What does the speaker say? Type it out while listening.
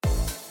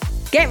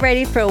Get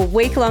ready for a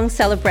week-long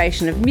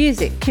celebration of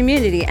music,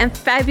 community and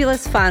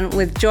fabulous fun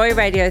with Joy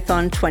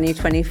Radiothon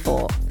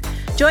 2024.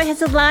 Joy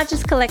has the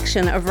largest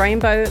collection of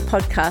rainbow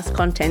podcast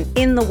content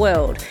in the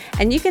world,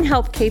 and you can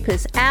help keep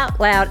us out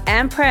loud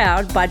and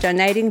proud by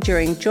donating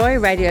during Joy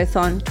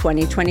Radiothon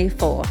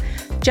 2024.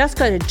 Just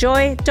go to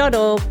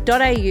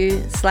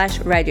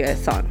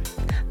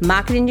joy.org.au/radiothon.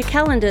 Mark it in your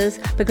calendars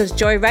because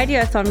Joy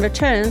Radiothon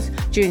returns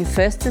June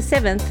 1st to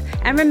 7th,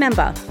 and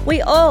remember,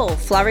 we all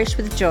flourish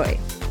with joy.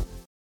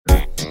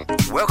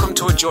 Welcome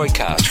to a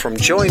Joycast from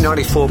Joy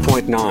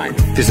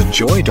 94.9. Visit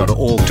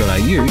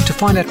joy.org.au to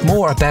find out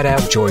more about our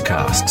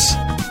Joycasts.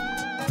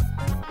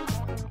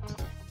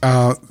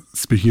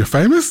 Speaking of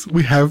famous,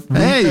 we have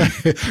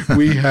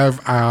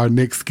our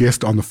next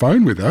guest on the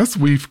phone with us.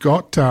 We've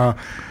got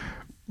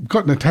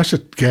Natasha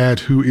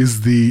Gadd, who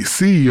is the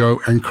CEO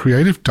and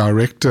creative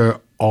director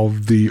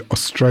of the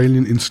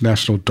Australian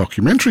International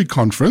Documentary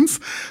Conference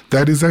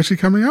that is actually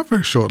coming up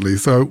very shortly.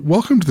 So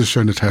welcome to the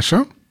show,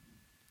 Natasha.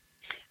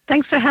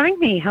 Thanks for having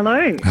me.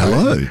 Hello.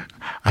 Hello.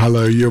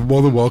 Hello. You're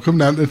more than welcome.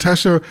 Now,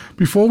 Natasha,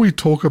 before we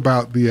talk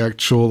about the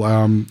actual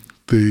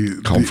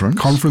the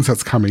conference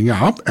that's coming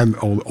up and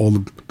all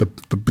the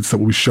bits that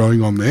we'll be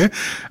showing on there,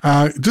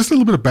 just a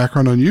little bit of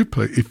background on you,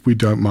 if we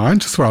don't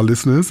mind, just for our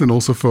listeners and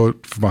also for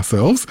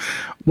ourselves.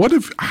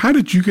 How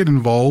did you get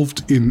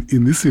involved in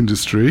this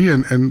industry,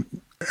 and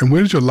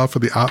where did your love for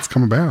the arts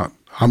come about?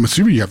 I'm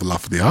assuming you have a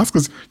love for the arts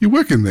because you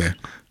work in there.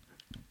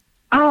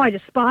 Oh, I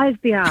despise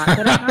the art. I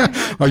don't know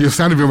Oh, you're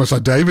sounding very much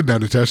like David now,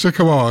 Natasha.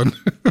 Come on.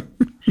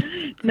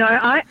 No,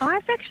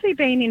 I've actually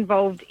been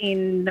involved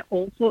in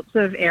all sorts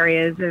of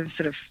areas of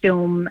sort of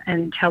film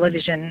and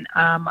television.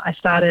 I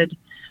started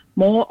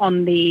more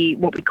on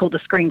what we call the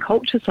screen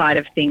culture side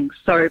of things,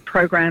 so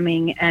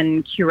programming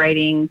and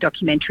curating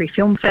documentary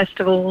film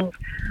festivals.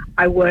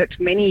 I worked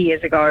many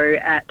years ago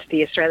at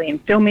the Australian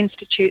Film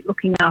Institute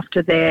looking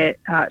after their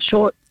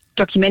short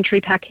documentary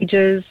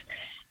packages,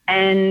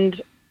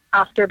 and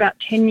after about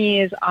 10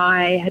 years,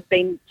 I had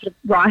been sort of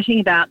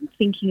writing about and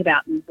thinking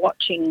about and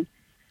watching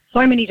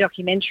so many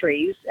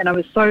documentaries, and I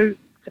was so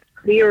sort of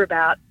clear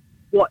about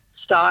what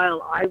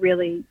style I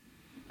really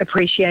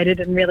appreciated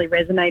and really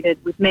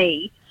resonated with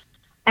me,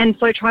 and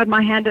so I tried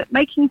my hand at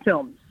making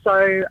films.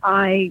 So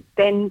I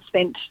then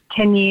spent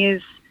 10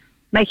 years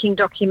making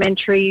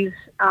documentaries,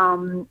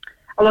 a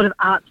lot of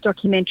arts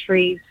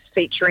documentaries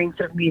featuring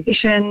sort of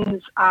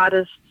musicians,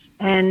 artists,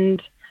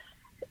 and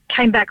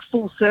came back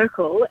full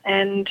circle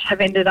and have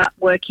ended up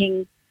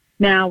working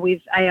now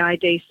with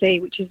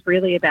AIDC, which is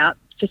really about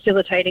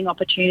facilitating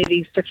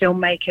opportunities for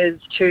filmmakers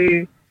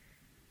to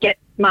get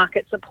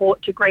market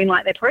support to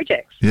greenlight their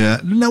projects.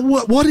 Yeah. Now,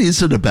 what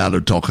is it about a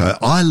doco?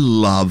 I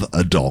love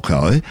a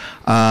doco,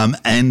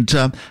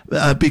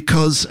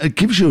 because it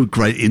gives you a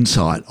great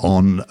insight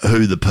on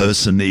who the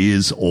person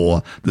is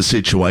or the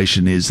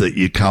situation is that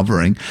you're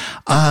covering,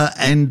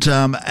 and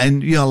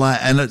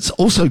it's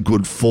also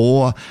good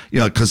for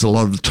because a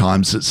lot of the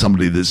times it's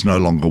somebody that's no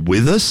longer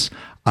with us.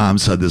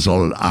 So there's a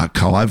lot of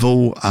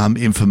archival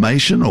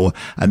information,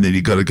 and then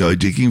you've got to go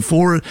digging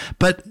for it.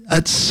 But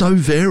it's so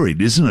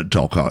varied, isn't it,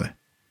 doco?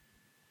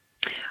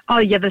 Oh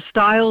yeah, the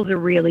styles are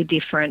really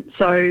different.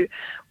 So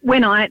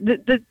when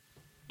the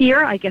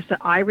era, I guess, that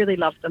I really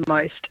loved the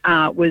most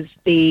was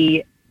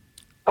the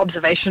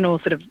observational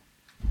sort of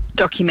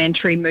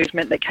documentary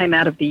movement that came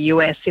out of the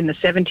US in the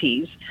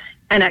 70s,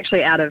 and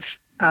actually out of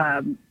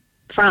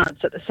France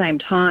at the same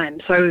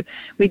time. So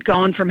we'd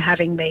gone from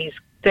having these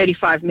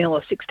 35mm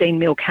or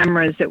 16mm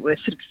cameras that were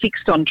sort of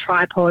fixed on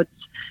tripods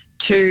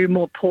to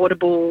more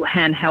portable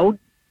handheld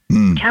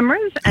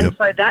cameras. And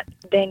so that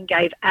then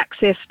gave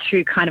access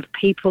to kind of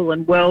people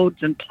and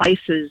worlds and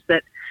places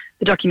that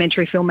the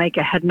documentary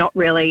filmmaker had not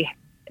really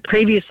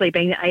previously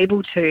been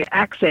able to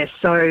access.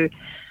 So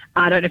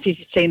I don't know if you've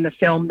seen the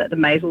film that the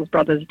Maysles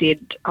brothers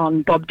did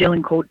on Bob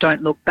Dylan called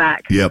Don't Look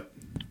Back. Yep.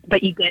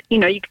 But you get,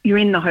 you're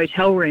in the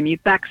hotel room, you're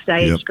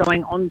backstage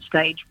going on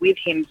stage with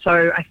him.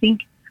 So I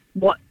think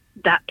what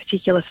that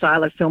particular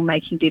style of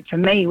filmmaking did for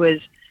me was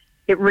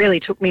it really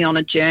took me on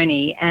a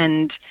journey,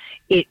 and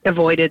it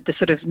avoided the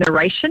sort of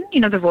narration,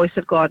 the voice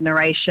of God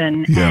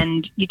narration,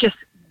 and you just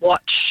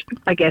watch,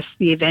 I guess,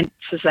 the events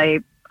as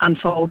they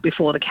unfold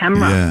before the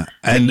camera. Yeah.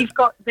 And you've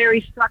got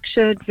very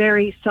structured,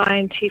 very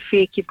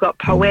scientific, you've got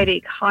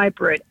poetic,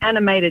 hybrid,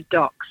 animated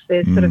docs.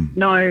 There's sort of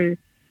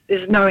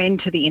there's no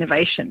end to the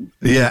innovation.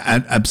 Yeah,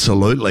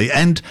 absolutely.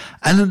 And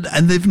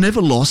they've never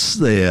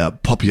lost their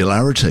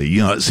popularity.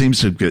 It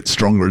seems to get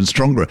stronger and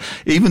stronger,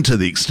 even to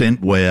the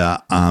extent where,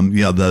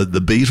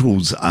 the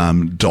Beatles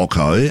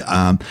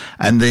doco,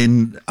 and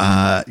then,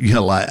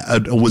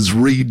 it was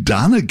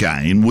redone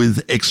again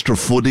with extra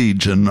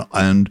footage and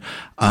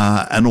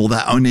all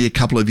that only a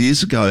couple of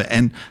years ago.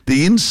 And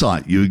the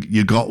insight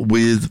you got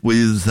with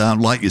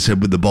like you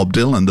said, with the Bob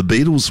Dylan, the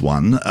Beatles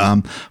one,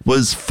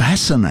 was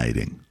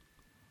fascinating.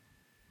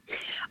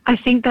 I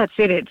think that's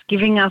it. It's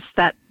giving us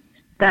that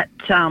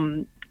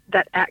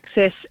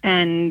access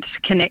and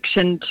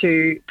connection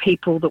to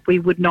people that we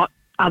would not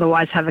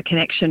otherwise have a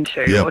connection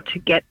to, or to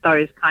get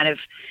those kind of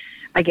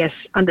I guess,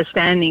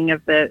 understanding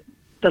of the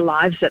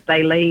lives that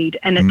they lead.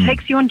 And it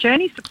takes you on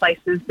journeys to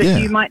places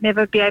that you might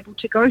never be able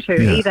to go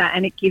to either.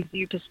 And it gives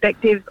you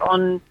perspectives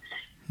on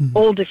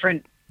all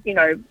different,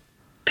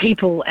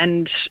 people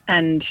and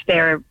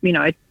their,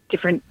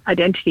 different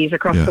identities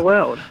across the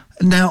world.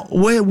 Now,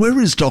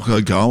 where is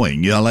Doco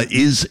going?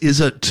 Is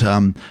it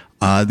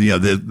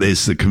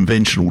there's the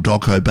conventional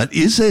Doco, but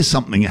is there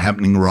something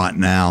happening right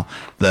now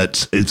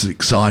that is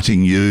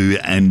exciting you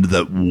and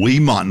that we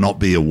might not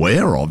be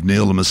aware of?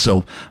 Neil and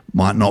myself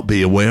might not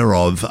be aware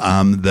of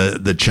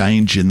the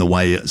change in the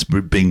way it's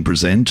being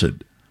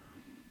presented.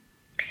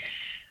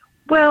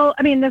 Well,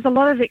 I mean, there's a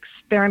lot of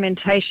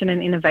experimentation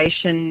and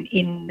innovation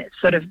in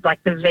sort of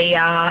like the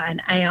VR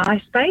and AI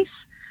space.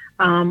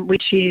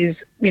 Which is,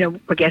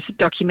 I guess, a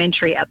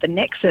documentary at the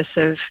nexus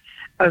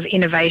of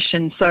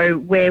innovation. So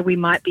where we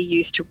might be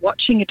used to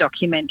watching a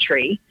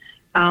documentary,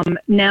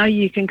 now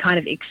you can kind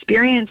of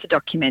experience a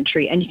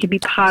documentary and you can be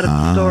part of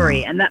the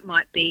story. And that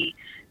might be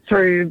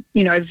through,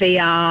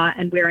 VR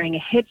and wearing a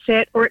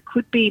headset, or it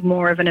could be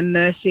more of an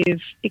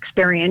immersive,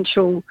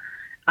 experiential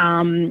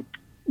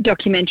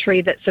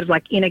documentary that's sort of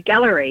like in a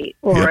gallery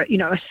or,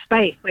 a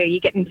space where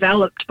you get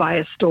enveloped by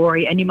a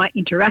story and you might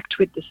interact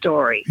with the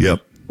story.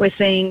 Yep. We're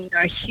seeing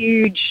a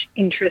huge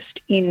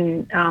interest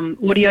in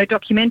audio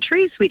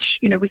documentaries, which,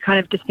 we kind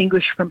of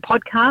distinguish from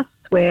podcasts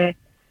where,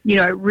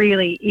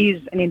 really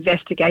is an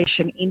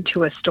investigation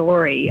into a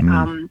story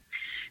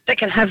that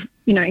can have,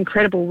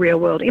 incredible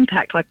real-world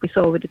impact, like we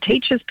saw with The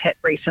Teacher's Pet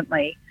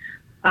recently.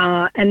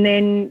 And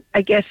then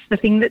I guess the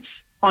thing that's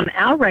on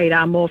our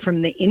radar more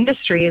from the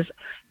industry is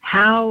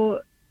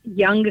how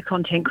younger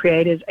content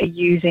creators are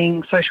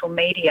using social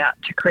media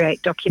to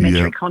create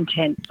documentary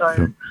content.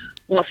 So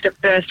whilst at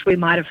first we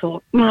might have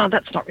thought, well,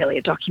 that's not really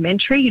a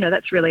documentary,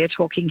 that's really a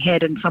talking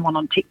head and someone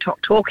on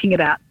TikTok talking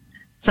about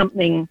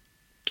something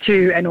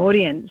to an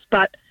audience.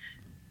 But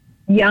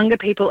younger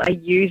people are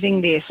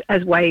using this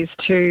as ways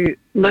to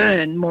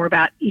learn more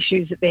about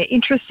issues that they're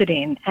interested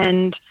in.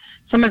 And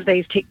some of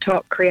these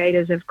TikTok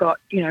creators have got,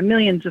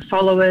 millions of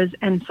followers.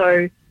 And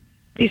so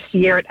this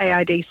year at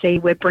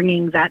AIDC, we're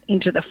bringing that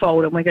into the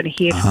fold, and we're going to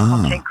hear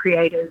from content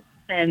creators.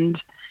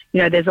 And,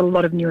 there's a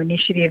lot of new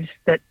initiatives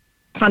that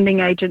funding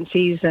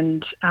agencies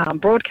and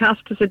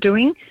broadcasters are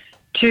doing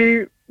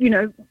to,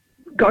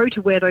 go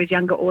to where those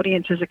younger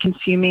audiences are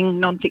consuming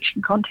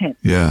non-fiction content.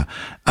 Yeah.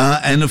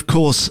 And of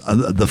course,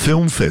 the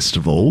film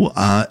festival,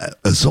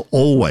 as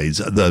always,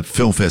 the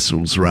film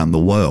festivals around the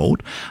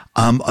world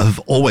have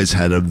always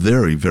had a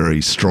very,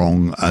 very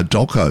strong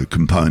doco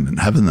component,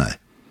 haven't they?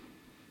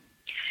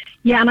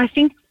 Yeah, and I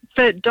think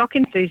for doc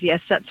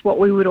enthusiasts, that's what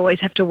we would always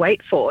have to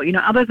wait for.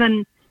 Other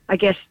than, I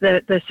guess,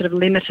 the sort of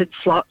limited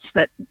slots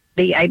that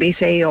the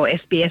ABC or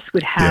SBS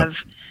would have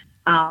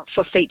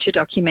for feature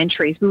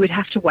documentaries, we would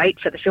have to wait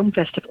for the film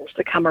festivals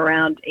to come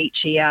around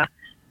each year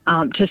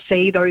to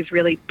see those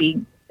really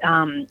big,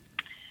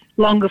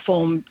 longer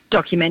form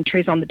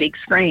documentaries on the big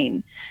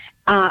screen.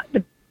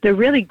 The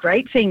really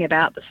great thing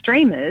about the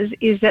streamers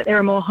is that there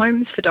are more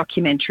homes for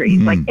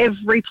documentaries. Like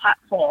every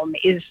platform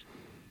is,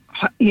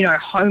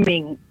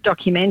 homing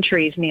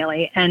documentaries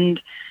nearly.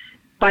 And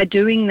by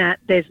doing that,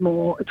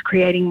 it's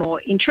creating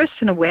more interest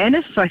and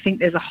awareness. So I think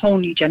there's a whole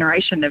new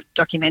generation of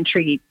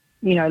documentary,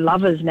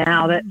 lovers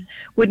now that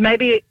would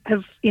maybe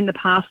have in the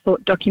past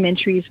thought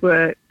documentaries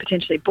were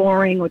potentially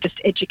boring or just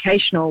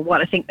educational.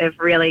 What I think they've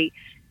really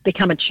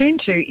become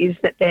attuned to is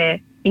that they're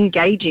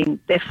engaging,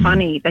 they're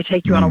funny, they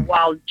take you on a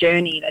wild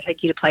journey, they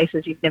take you to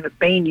places you've never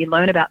been, you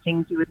learn about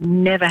things you would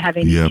never have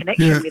any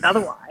connection with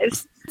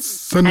otherwise.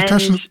 So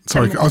Natasha,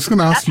 sorry, I was going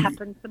to ask you. That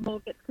happens, the more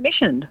gets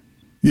commissioned.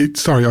 Yeah,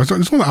 sorry, I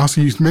just want to ask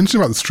you. You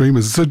mentioned about the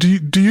streamers. So, do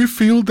you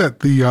feel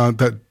that the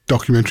that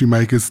documentary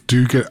makers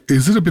do get?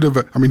 Is it a bit of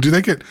a? I mean, do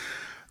they get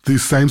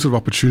these same sort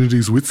of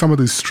opportunities with some of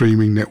these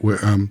streaming network,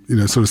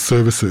 sort of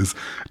services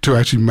to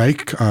actually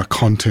make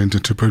content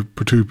and to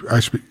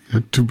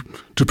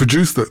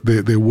produce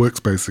their works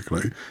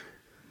basically?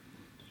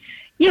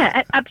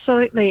 Yeah,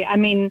 absolutely. I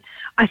mean,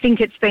 I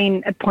think it's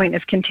been a point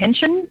of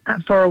contention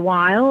for a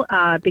while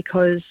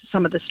because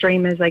some of the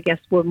streamers, I guess,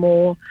 were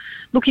more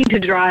looking to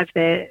drive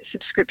their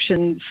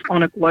subscriptions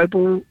on a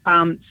global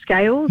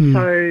scale.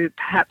 So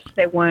perhaps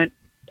they weren't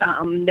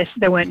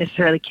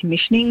necessarily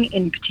commissioning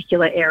in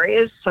particular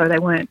areas. So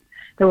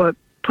they were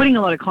putting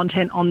a lot of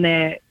content on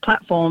their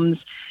platforms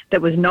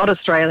that was not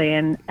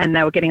Australian, and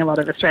they were getting a lot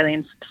of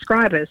Australian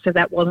subscribers. So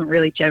that wasn't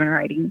really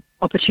generating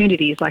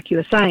opportunities, like you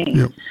were saying.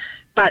 Yep.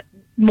 But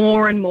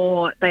more and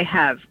more they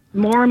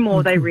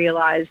they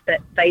realise that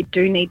they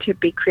do need to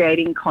be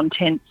creating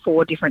content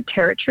for different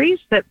territories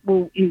that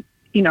will,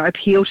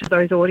 appeal to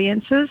those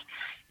audiences.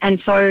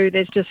 And so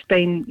there's just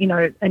been,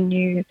 a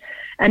new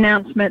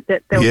announcement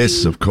that there'll be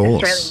Australian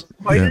quotas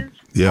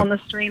on the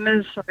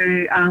streamers. So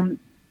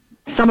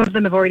some of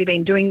them have already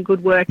been doing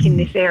good work in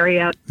this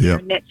area.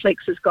 Netflix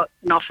has got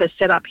an office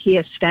set up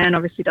here. Stan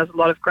obviously does a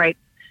lot of great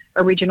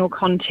original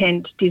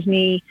content.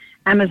 Disney,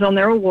 Amazon,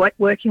 they're all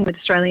working with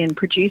Australian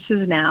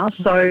producers now.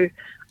 So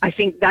I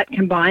think that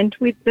combined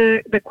with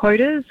the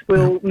quotas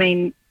will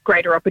mean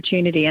greater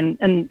opportunity, and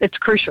it's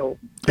crucial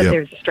that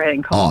there's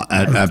Australian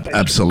content.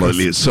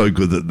 Absolutely. It's so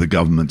good that the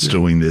government's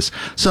doing this.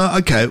 So,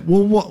 okay,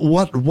 well,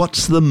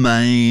 what's the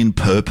main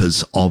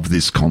purpose of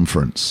this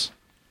conference?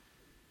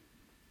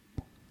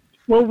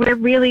 Well, we're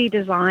really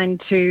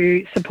designed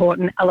to support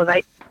and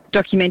elevate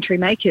documentary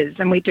makers,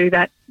 and we do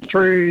that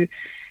through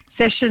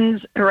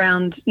sessions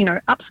around,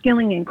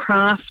 upskilling and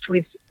craft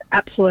with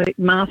absolute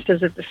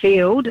masters of the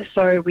field.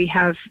 So we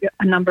have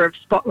a number of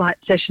spotlight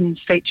sessions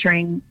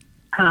featuring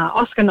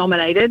Oscar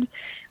nominated.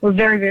 We're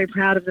very, very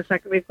proud of the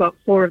fact that we've got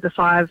 4 of the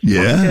 5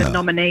 Oscar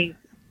nominees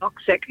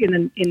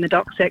in the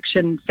doc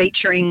section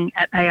featuring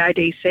at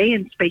AIDC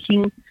and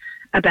speaking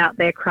about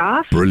their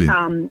craft.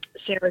 Brilliant.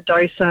 Sarah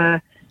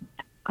Dosa,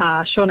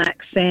 Shaunak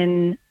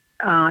Sen,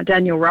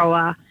 Daniel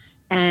Roa,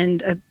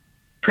 and a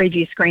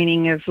preview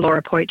screening of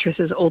Laura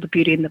Poitras's All the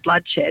Beauty and the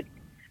Bloodshed.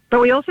 But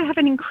we also have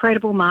an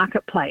incredible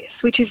marketplace,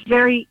 which is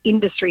very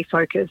industry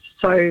focused,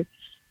 so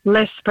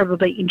less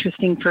probably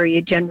interesting for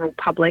your general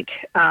public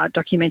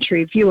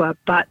documentary viewer.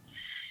 But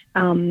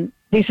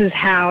this is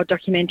how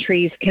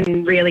documentaries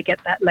can really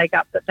get that leg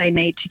up that they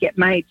need to get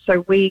made.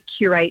 So we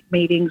curate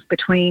meetings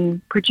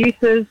between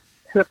producers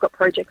who have got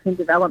projects in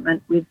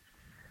development with,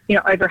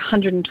 over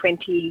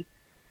 120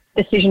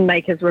 decision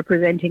makers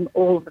representing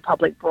all of the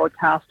public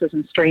broadcasters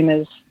and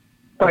streamers,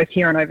 both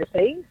here and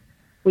overseas.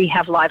 We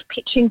have live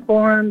pitching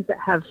forums that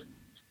have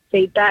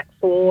feedback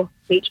for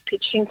each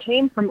pitching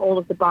team from all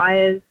of the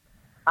buyers.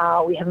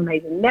 We have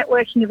amazing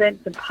networking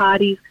events and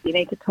parties because you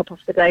need to top off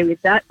the day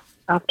with that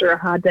after a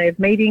hard day of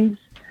meetings.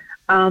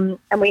 And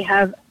we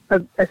have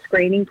a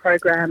screening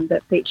program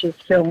that features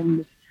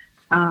films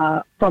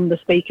from the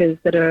speakers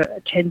that are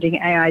attending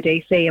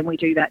AIDC, and we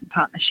do that in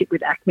partnership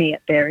with ACME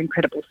at their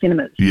incredible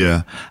cinemas.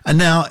 Yeah. And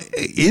now,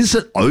 is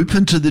it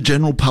open to the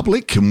general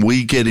public? Can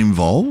we get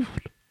involved?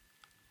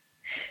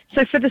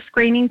 So for the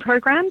screening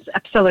programs,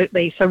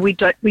 absolutely. So we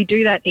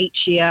do that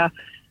each year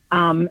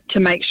to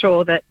make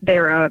sure that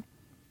there are,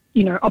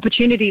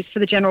 opportunities for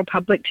the general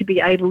public to be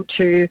able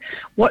to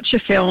watch a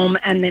film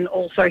and then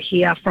also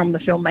hear from the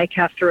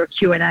filmmaker through a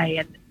Q&A,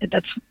 and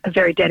that's a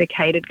very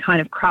dedicated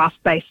kind of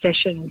craft-based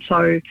session.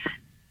 So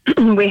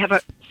we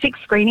have 6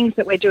 screenings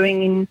that we're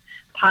doing in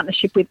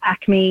partnership with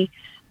ACME,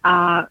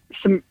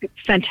 some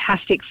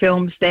fantastic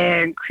films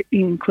there,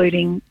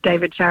 including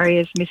David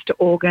Farrier's Mr.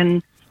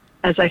 Organ,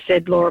 as I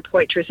said, Laura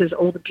Poitras's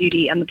All the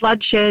Beauty and the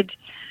Bloodshed,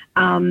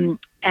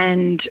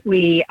 and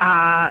we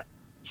are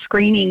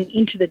screening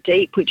Into the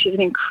Deep, which is an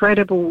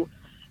incredible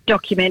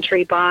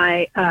documentary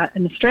by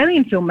an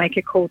Australian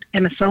filmmaker called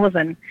Emma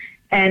Sullivan.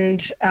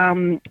 And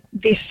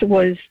this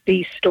was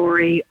the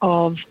story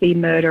of the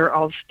murder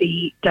of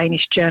the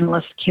Danish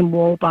journalist Kim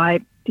Wall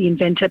by the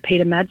inventor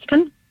Peter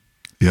Madsen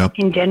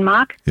in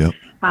Denmark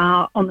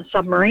on the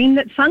submarine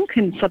that sunk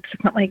and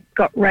subsequently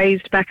got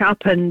raised back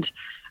up. And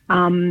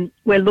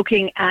we're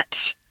looking at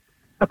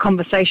a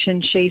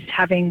conversation she's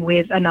having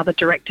with another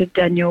director,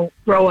 Daniel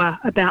Roa,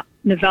 about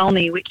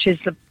Navalny, which is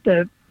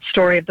the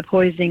story of the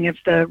poisoning of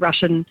the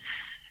Russian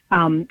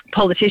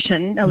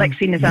politician,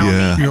 Alexei Navalny.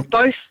 Yeah. And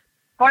both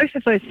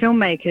of those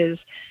filmmakers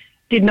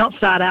did not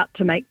start out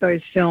to make those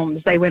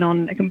films. They went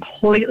on a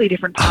completely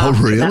different path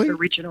to that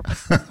original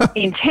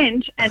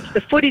intent, and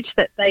the footage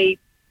that they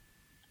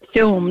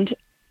filmed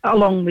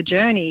along the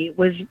journey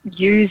was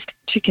used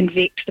to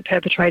convict the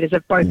perpetrators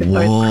of both of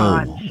those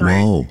crimes.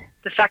 So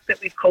the fact that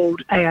we've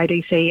called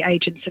AIDC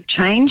Agents of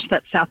Change,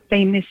 that's our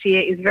theme this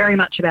year, is very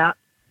much about,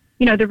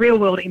 the real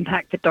world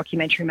impact that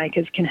documentary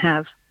makers can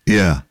have.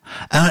 Yeah.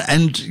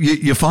 And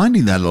you're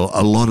finding that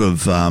a lot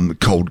of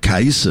cold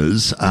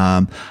cases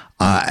are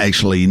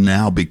actually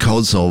now,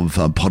 because of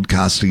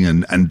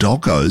podcasting and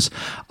docos,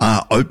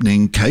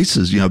 opening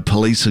cases.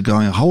 Police are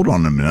going, hold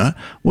on a minute,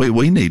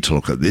 we need to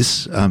look at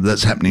this.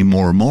 That's happening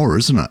more and more,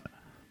 isn't it?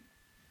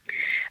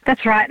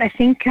 That's right. I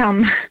think,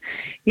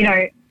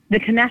 the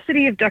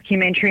tenacity of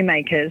documentary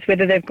makers,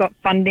 whether they've got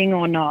funding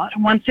or not,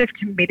 once they've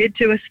committed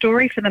to a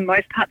story, for the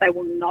most part, they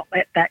will not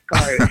let that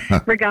go,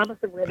 regardless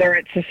of whether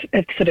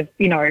it's sort of,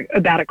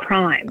 about a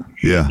crime.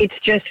 Yeah. It's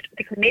just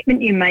the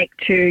commitment you make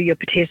to your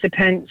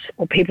participants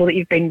or people that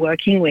you've been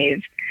working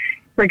with.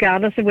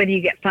 Regardless of whether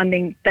you get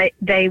funding,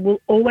 they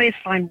will always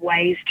find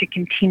ways to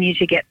continue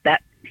to get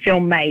that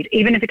film made,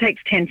 even if it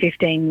takes 10,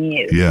 15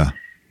 years. Yeah.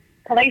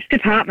 Police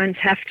departments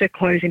have to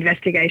close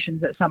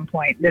investigations at some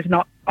point. There's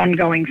not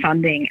ongoing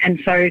funding. And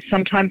so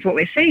sometimes what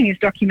we're seeing is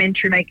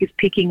documentary makers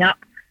picking up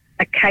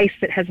a case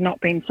that has not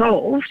been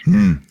solved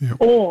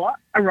or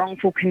a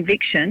wrongful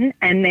conviction,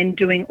 and then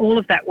doing all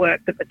of that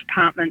work that the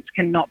departments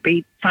cannot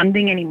be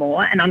funding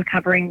anymore and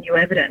uncovering new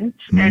evidence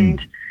and,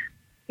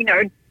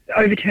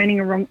 overturning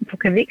a wrongful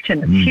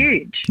conviction. It's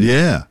huge.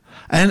 Yeah.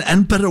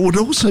 But it would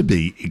also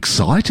be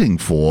exciting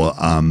for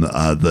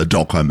the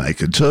doco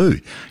maker too.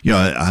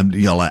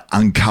 Like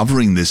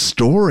uncovering this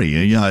story.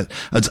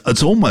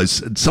 It's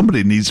almost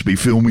somebody needs to be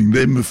filming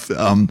them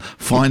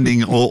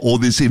finding all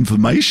this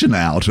information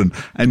out, and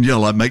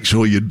like make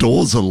sure your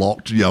doors are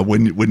locked.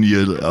 When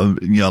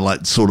you're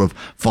like sort of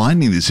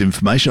finding this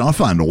information. I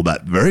find all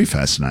that very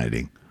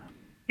fascinating.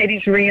 It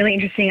is really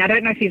interesting. I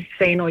don't know if you've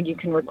seen or you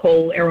can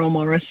recall Errol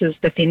Morris's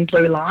The Thin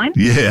Blue Line.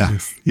 Yeah,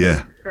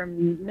 yeah.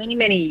 From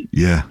many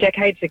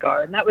decades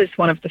ago. And that was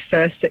one of the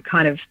first that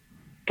kind of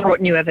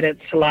brought new evidence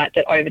to light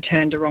that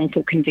overturned a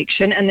wrongful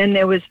conviction. And then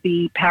there was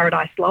the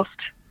Paradise Lost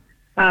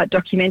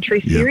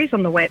documentary series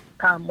on the West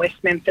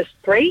Memphis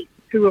Three,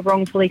 who were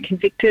wrongfully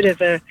convicted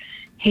of a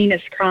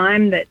heinous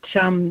crime that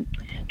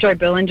Joe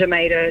Berlinger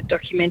made a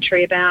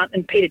documentary about,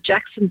 and Peter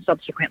Jackson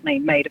subsequently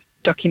made a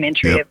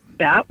documentary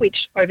about,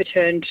 which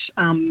overturned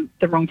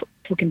the wrongful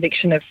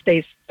conviction of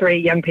these 3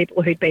 young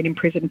people who'd been in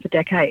prison for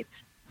decades.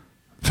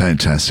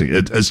 Fantastic.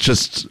 It's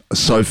just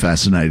so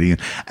fascinating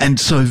and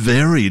so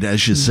varied,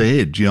 as you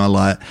said,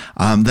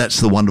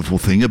 that's the wonderful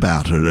thing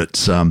about it.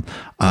 It's,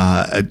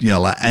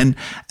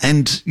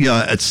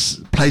 it's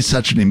plays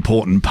such an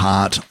important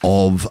part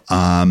of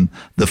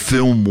the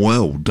film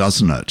world,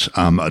 doesn't it,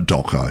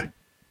 Doco?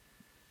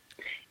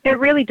 It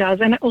really does.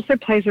 And it also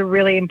plays a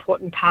really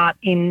important part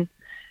in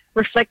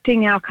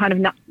reflecting our kind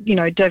of,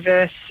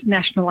 diverse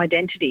national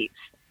identities.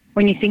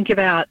 When you think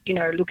about,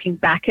 looking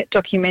back at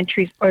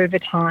documentaries over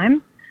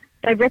time,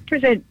 they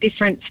represent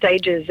different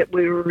stages that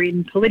we were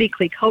in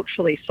politically,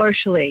 culturally,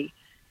 socially,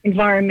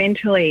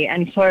 environmentally.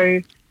 And so,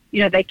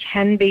 they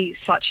can be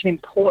such an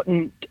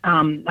important,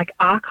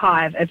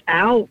 archive of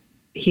our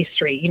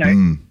history,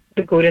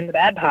 the good and the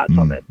bad parts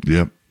of it.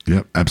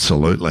 Yep,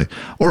 absolutely.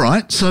 All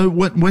right. So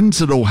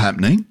when's it all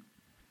happening?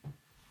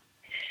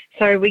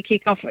 So we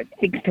kick off, I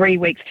think, 3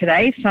 weeks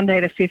today, Sunday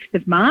the 5th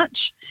of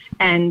March,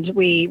 and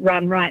we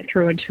run right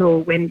through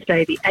until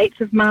Wednesday the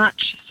 8th of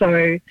March.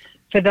 So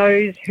for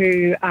those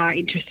who are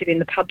interested in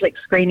the public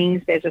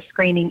screenings, there's a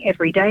screening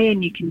every day,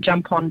 and you can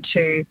jump on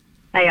to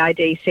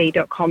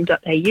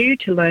aidc.com.au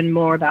to learn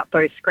more about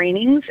those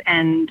screenings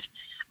and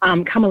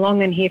come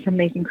along and hear from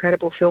these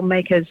incredible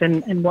filmmakers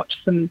and watch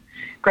some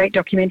great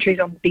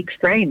documentaries on the big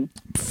screen.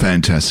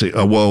 Fantastic.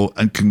 Well,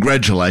 and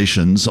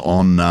congratulations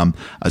on,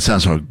 it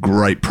sounds like a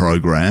great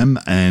program,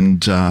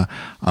 and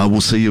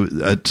we'll see you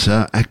at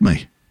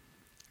ACME.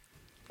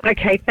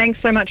 Okay, thanks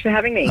so much for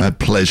having me. A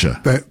pleasure.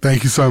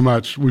 Thank you so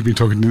much. We've been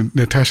talking to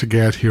Natasha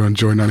Gadd here on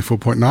Joy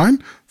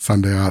 94.9,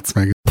 Sunday Arts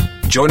Magazine.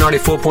 Joy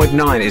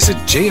 94.9 is a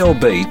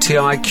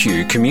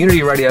GLBTIQ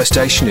community radio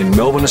station in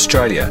Melbourne,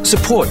 Australia.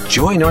 Support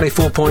Joy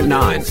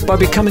 94.9 by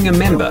becoming a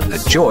member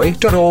at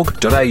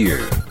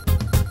joy.org.au.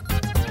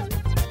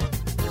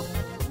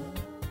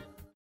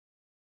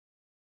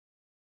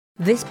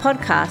 This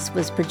podcast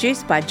was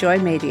produced by Joy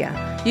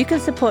Media. You can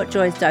support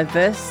Joy's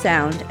diverse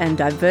sound and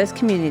diverse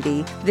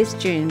community this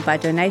June by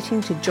donating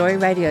to Joy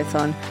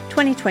Radiothon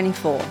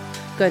 2024.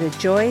 Go to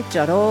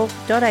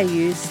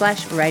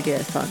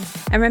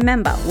joy.org.au/radiothon. And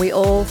remember, we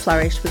all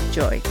flourish with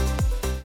joy.